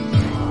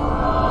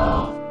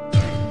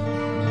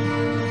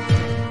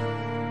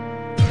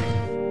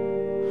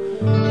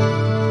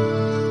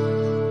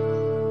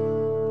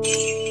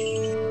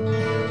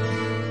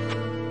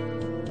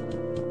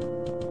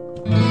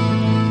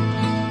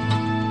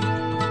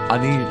 I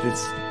need to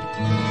just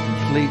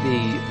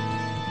completely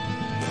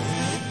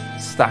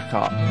stack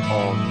up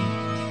on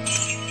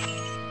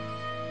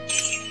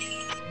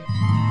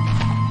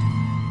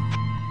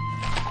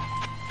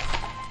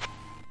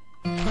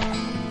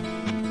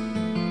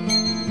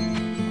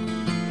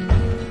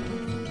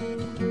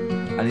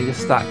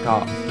stack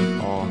up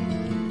on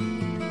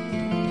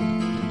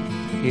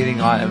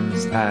healing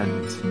items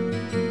and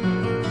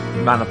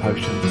mana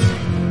potions.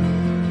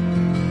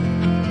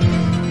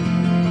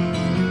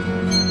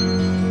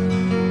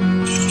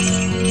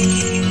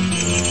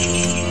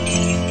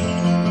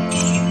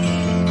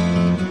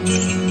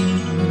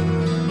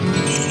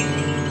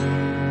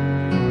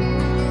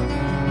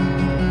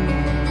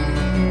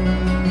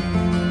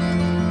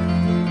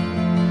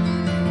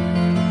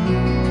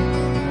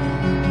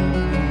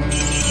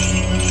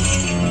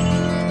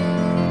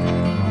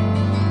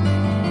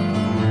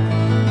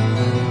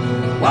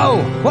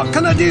 Whoa, what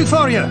can I do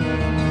for you?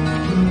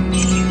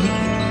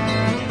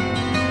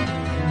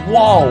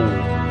 Whoa!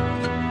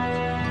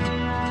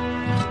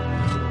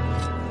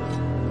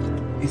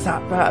 Is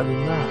that better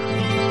than that?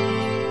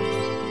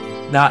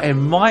 Now it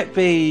might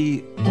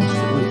be, what's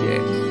it with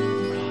it?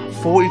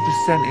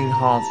 40%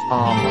 enhanced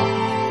armor.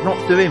 Not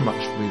doing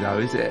much for me though,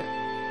 is it?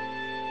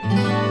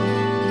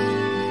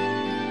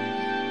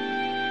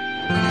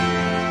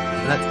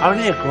 And that's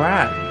only £1,000.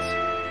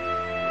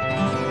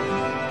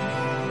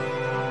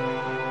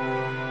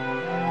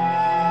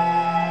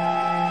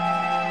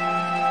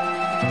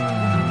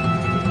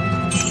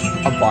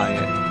 I'm buying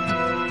it.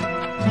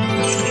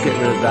 Get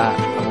rid of that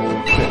and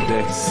we'll quit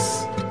this.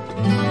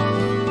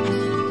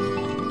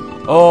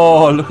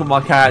 Oh, look at my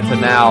character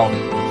now.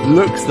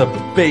 Looks the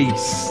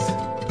beast.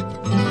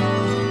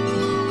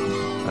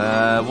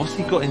 What's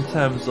he got in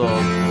terms of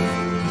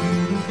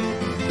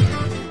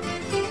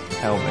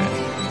helmet?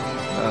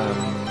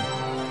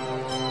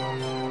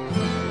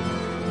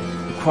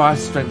 Requires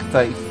strength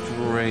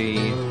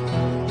 33.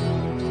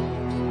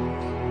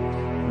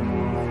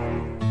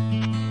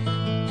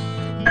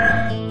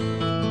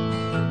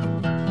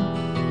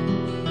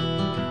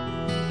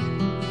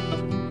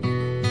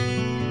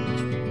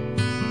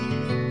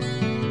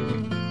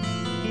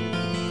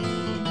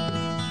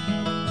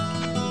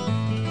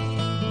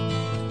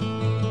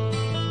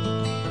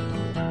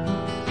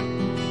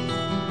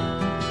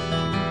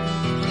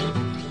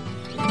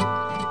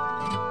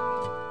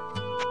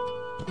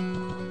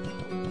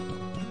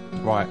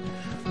 Right,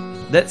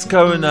 let's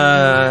go and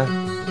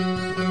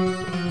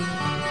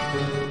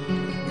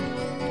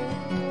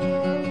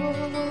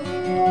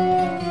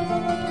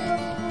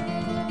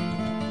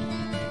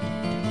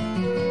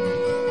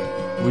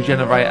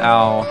regenerate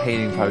our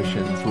healing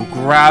potions. We'll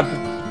grab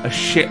a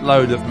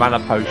shitload of mana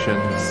potions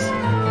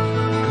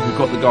because we've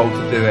got the gold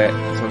to do it,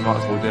 so we might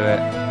as well do it.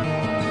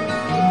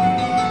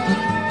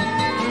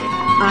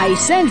 I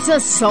sense a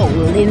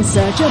soul in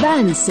search of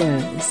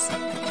answers.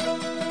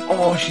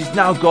 Oh, she's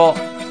now got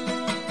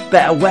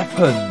better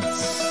weapons.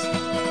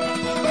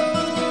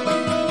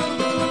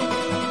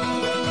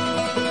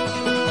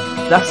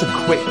 That's a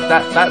quick.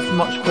 That's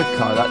much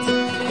quicker.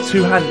 That's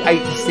two-handed 8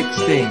 to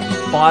 16.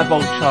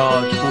 Firebolt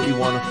charge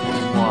 41 or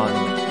 41.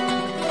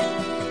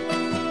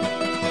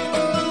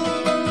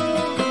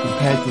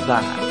 Compared to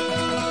that,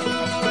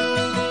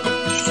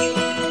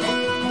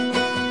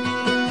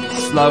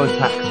 slow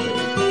attack speed.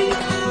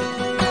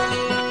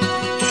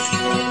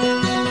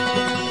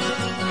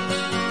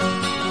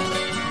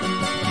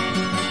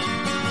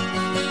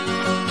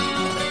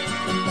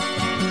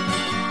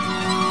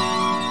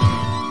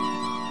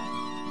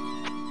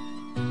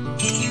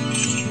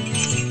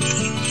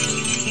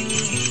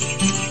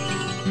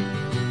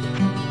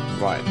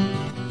 Right,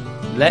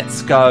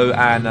 let's go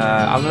and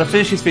I'm going to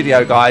finish this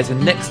video, guys,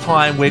 and next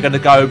time we're going to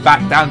go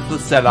back down to the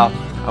cellar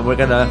and we're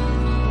going to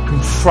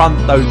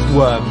confront those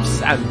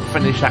worms and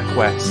finish that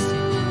quest.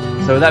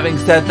 So with that being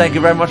said, thank you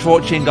very much for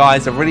watching,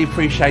 guys. I really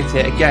appreciate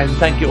it. Again,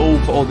 thank you all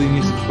for all the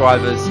new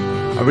subscribers.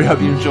 I really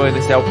hope you're enjoying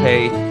this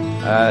LP.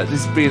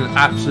 This has been an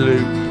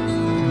absolute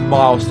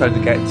milestone to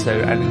get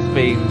to, and it's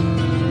been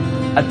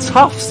a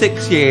tough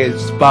 6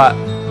 years, but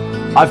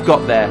I've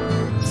got there.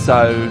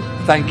 So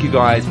thank you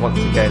guys once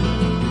again.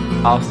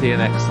 I'll see you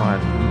next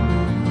time.